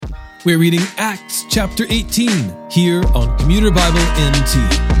We're reading Acts chapter 18 here on Commuter Bible NT.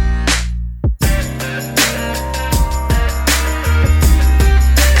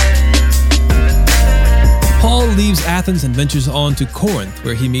 Paul leaves Athens and ventures on to Corinth,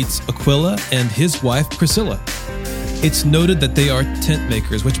 where he meets Aquila and his wife Priscilla. It's noted that they are tent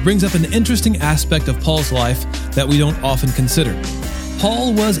makers, which brings up an interesting aspect of Paul's life that we don't often consider.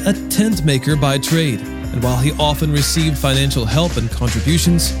 Paul was a tent maker by trade, and while he often received financial help and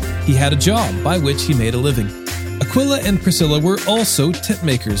contributions, he had a job by which he made a living. Aquila and Priscilla were also tent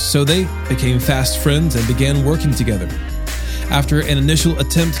makers, so they became fast friends and began working together. After an initial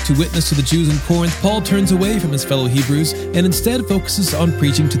attempt to witness to the Jews in Corinth, Paul turns away from his fellow Hebrews and instead focuses on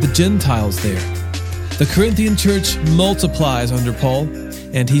preaching to the Gentiles there. The Corinthian church multiplies under Paul,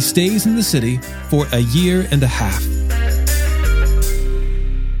 and he stays in the city for a year and a half.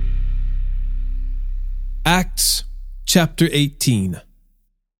 Acts chapter 18.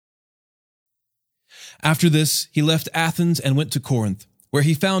 After this, he left Athens and went to Corinth, where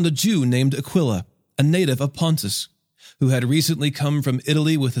he found a Jew named Aquila, a native of Pontus, who had recently come from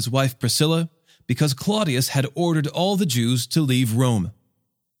Italy with his wife Priscilla, because Claudius had ordered all the Jews to leave Rome.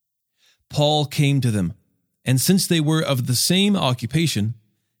 Paul came to them, and since they were of the same occupation,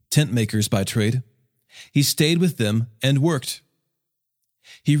 tent makers by trade, he stayed with them and worked.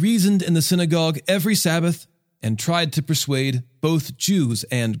 He reasoned in the synagogue every Sabbath and tried to persuade both Jews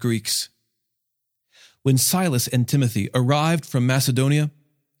and Greeks. When Silas and Timothy arrived from Macedonia,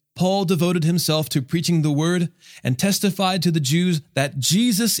 Paul devoted himself to preaching the word and testified to the Jews that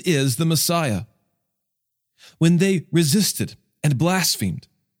Jesus is the Messiah. When they resisted and blasphemed,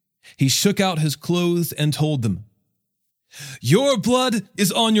 he shook out his clothes and told them, "Your blood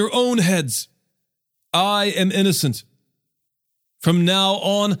is on your own heads. I am innocent. From now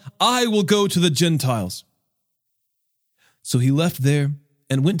on, I will go to the Gentiles." So he left there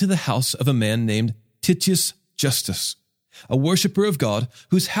and went to the house of a man named Titius Justus, a worshiper of God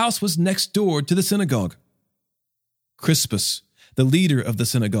whose house was next door to the synagogue. Crispus, the leader of the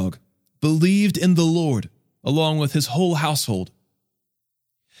synagogue, believed in the Lord along with his whole household.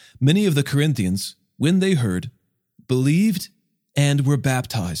 Many of the Corinthians, when they heard, believed and were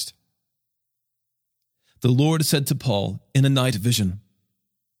baptized. The Lord said to Paul in a night vision,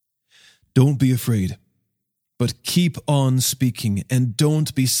 "Don't be afraid, but keep on speaking and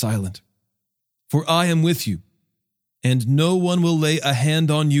don't be silent. For I am with you, and no one will lay a hand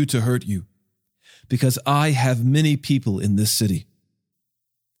on you to hurt you, because I have many people in this city."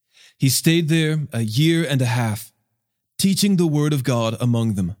 He stayed there a year and a half, teaching the word of God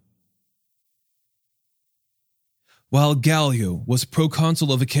among them. While Gallio was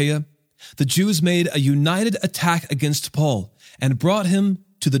proconsul of Achaia, the Jews made a united attack against Paul and brought him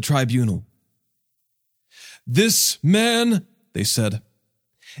to the tribunal. "This man," they said,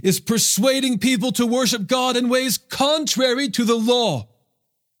 "is persuading people to worship God in ways contrary to the law."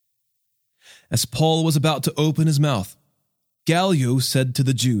 As Paul was about to open his mouth, Gallio said to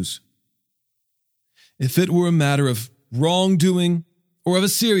the Jews, "If it were a matter of wrongdoing or of a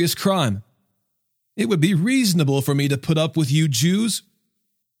serious crime, it would be reasonable for me to put up with you Jews.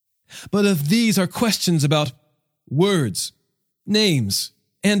 But if these are questions about words, names,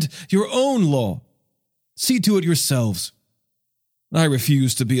 and your own law, see to it yourselves. I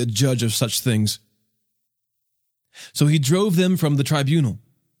refuse to be a judge of such things." So he drove them from the tribunal.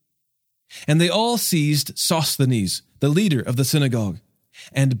 And they all seized Sosthenes, the leader of the synagogue,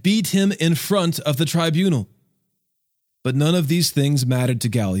 and beat him in front of the tribunal. But none of these things mattered to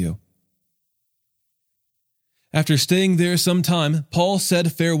Gallio. After staying there some time, Paul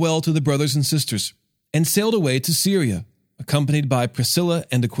said farewell to the brothers and sisters and sailed away to Syria, accompanied by Priscilla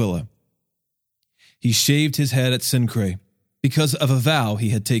and Aquila. He shaved his head at Cenchreae because of a vow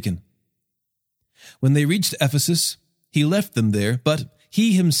he had taken. When they reached Ephesus, he left them there, but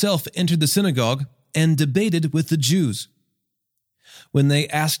he himself entered the synagogue and debated with the Jews. When they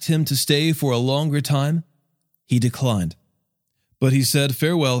asked him to stay for a longer time, he declined. But he said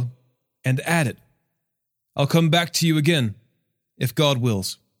farewell and added, "I'll come back to you again, if God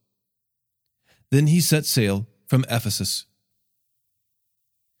wills." Then he set sail from Ephesus.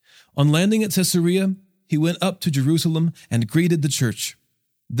 On landing at Caesarea, he went up to Jerusalem and greeted the church,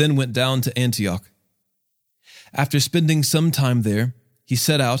 then went down to Antioch. After spending some time there, he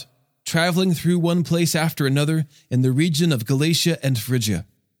set out, traveling through one place after another in the region of Galatia and Phrygia,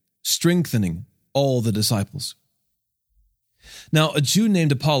 strengthening all the disciples. Now a Jew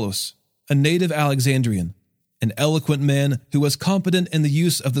named Apollos, a native Alexandrian, an eloquent man who was competent in the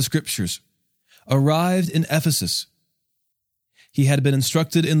use of the Scriptures, arrived in Ephesus. He had been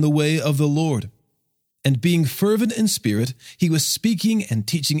instructed in the way of the Lord and being fervent in spirit, he was speaking and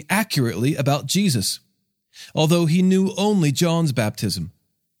teaching accurately about Jesus, although he knew only John's baptism.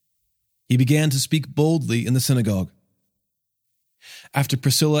 He began to speak boldly in the synagogue. After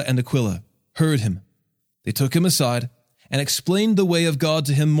Priscilla and Aquila heard him, they took him aside and explained the way of God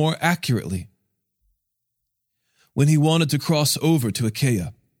to him more accurately. When he wanted to cross over to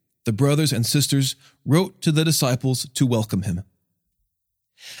Achaia, the brothers and sisters wrote to the disciples to welcome him.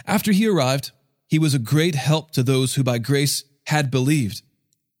 After he arrived, he was a great help to those who by grace had believed,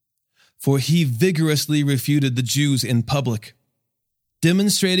 for he vigorously refuted the Jews in public,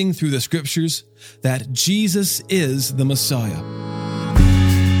 demonstrating through the Scriptures that Jesus is the Messiah.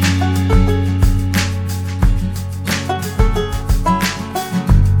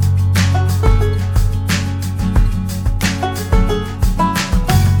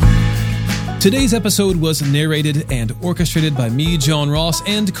 Today's episode was narrated and orchestrated by me, John Ross,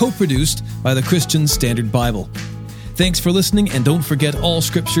 and co-produced by the Christian Standard Bible. Thanks for listening, and don't forget all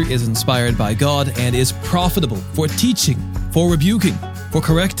Scripture is inspired by God and is profitable for teaching, for rebuking, for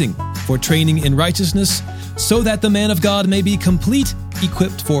correcting, for training in righteousness, so that the man of God may be complete,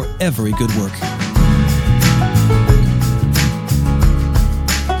 equipped for every good work.